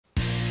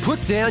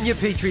Put down your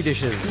Petri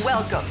dishes.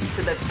 Welcome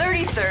to the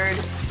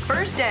 33rd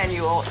first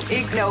annual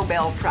IG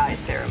Nobel Prize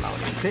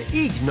ceremony. The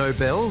IG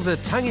Nobels are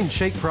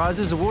tongue-in-cheek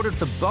prizes awarded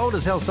for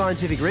bold-as-hell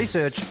scientific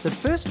research that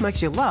first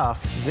makes you laugh,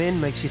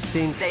 then makes you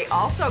think. They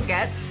also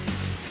get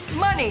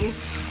money,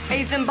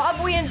 a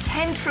Zimbabwean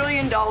 $10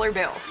 trillion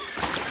bill.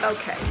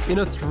 Okay. In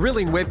a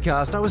thrilling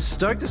webcast, I was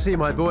stoked to see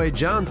my boy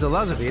Jan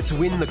Zalazovitz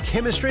win the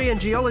Chemistry and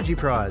Geology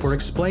Prize. We're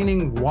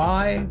explaining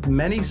why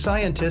many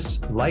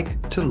scientists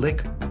like to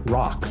lick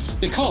rocks.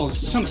 Because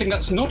something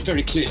that's not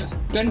very clear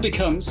then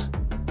becomes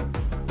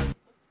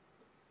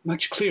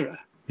much clearer.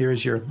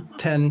 Here's your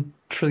 $10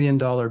 trillion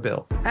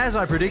bill. As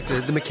I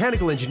predicted, the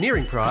Mechanical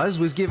Engineering Prize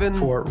was given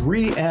for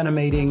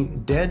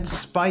reanimating dead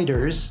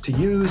spiders to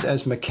use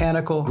as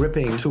mechanical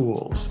gripping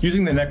tools.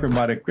 Using the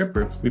necromotic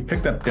gripper, we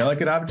picked up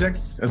delicate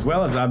objects as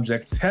well as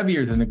objects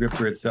heavier than the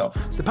gripper itself.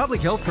 The Public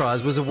Health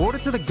Prize was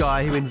awarded to the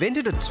guy who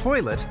invented a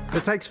toilet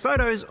that takes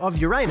photos of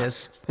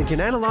Uranus and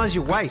can analyse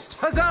your waste.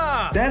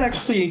 Huzzah! That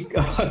actually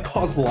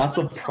caused lots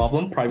of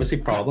privacy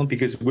problem,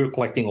 because we're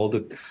collecting all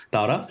the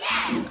data.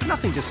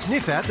 Nothing to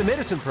sniff at. The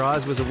Medicine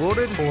Prize was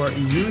awarded for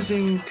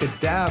using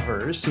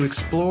cadavers to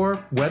explore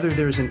whether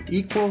there's an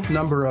equal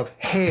number of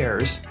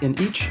hairs in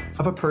each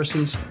of a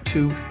person's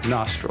two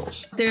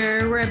nostrils.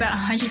 There were about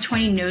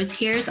 120 nose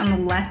hairs on the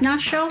left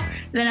nostril,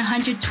 then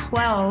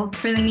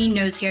 112 really mean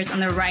nose hairs on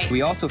the right.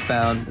 We also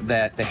found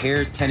that the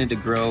hairs tended to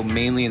grow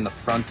mainly in the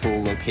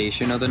frontal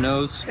location of the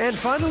nose. And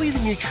finally, the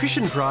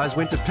Nutrition Prize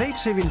went to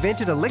peeps who've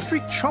invented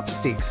electric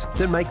chopsticks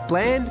that make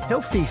bland,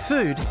 healthy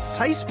food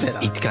taste better.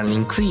 It can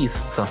increase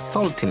the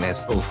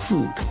saltiness of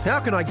food. How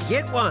can I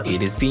get one?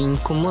 It is being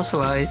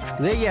commercialized.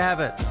 There you have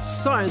it.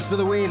 Science for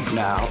the win.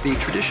 Now, the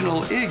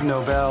traditional Ig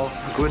Nobel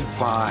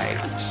goodbye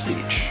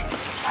speech.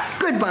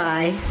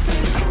 Goodbye.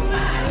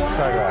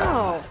 So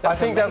great. I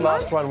think that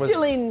last one was... I'm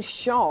still in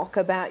shock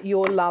about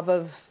your love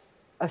of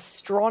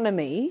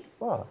astronomy.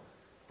 What?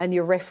 And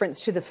your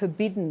reference to the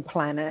forbidden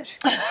planet.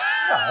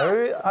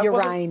 No,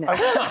 Uranus.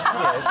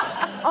 Yes.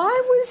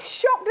 I was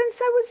shocked, and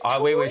so was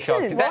Taunton. Oh, we were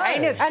shocked.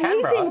 And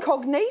he's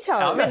incognito.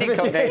 I'm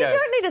incognito. You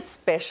don't need a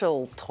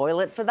special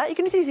toilet for that. You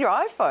can just use your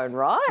iPhone,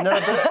 right? No,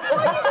 just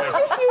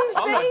use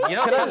these.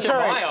 You're not touching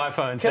my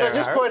iPhone, Can I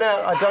just point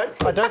out,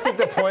 I don't think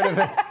the point of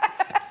it...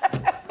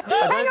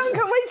 Hang on,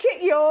 can we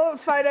check your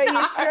photo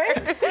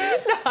history?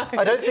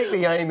 I don't think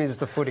the aim is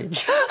the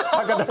footage.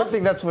 I don't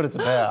think that's what it's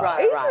about.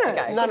 Right, Isn't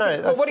it? Okay.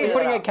 No. Well, what are you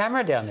putting a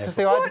camera down there?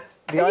 What?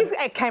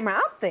 A camera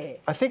up there?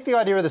 I think the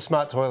idea of the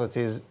smart toilets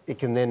is it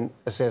can then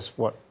assess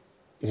what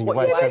is in your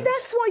way. Yeah,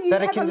 that's why you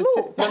have a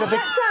look.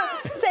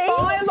 That's a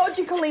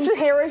biological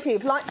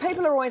imperative. Like,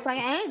 people are always like,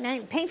 hey,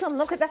 no, people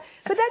look at that.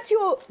 But that's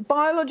your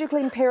biological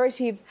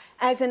imperative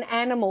as an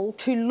animal,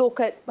 to look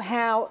at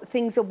how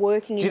things are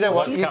working in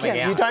your system.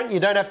 You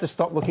don't have to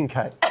stop looking,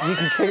 Kate. You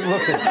can keep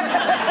looking.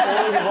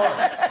 All you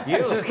want.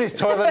 It's just this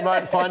toilet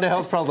might find a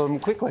health problem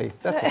quickly.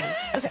 That's all.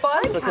 The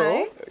spiders were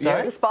cool.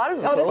 Sorry? The spiders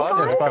were Oh, the cool.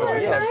 spiders were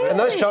amazing. And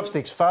those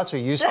chopsticks, far too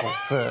useful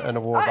for an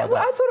award like that.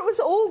 I thought it was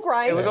all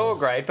great. It was all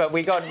great, but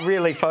we got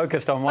really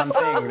focused on one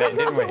thing then, didn't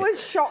we? Because it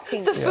was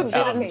shocking. The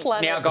forbidden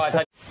planet. Now,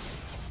 guys,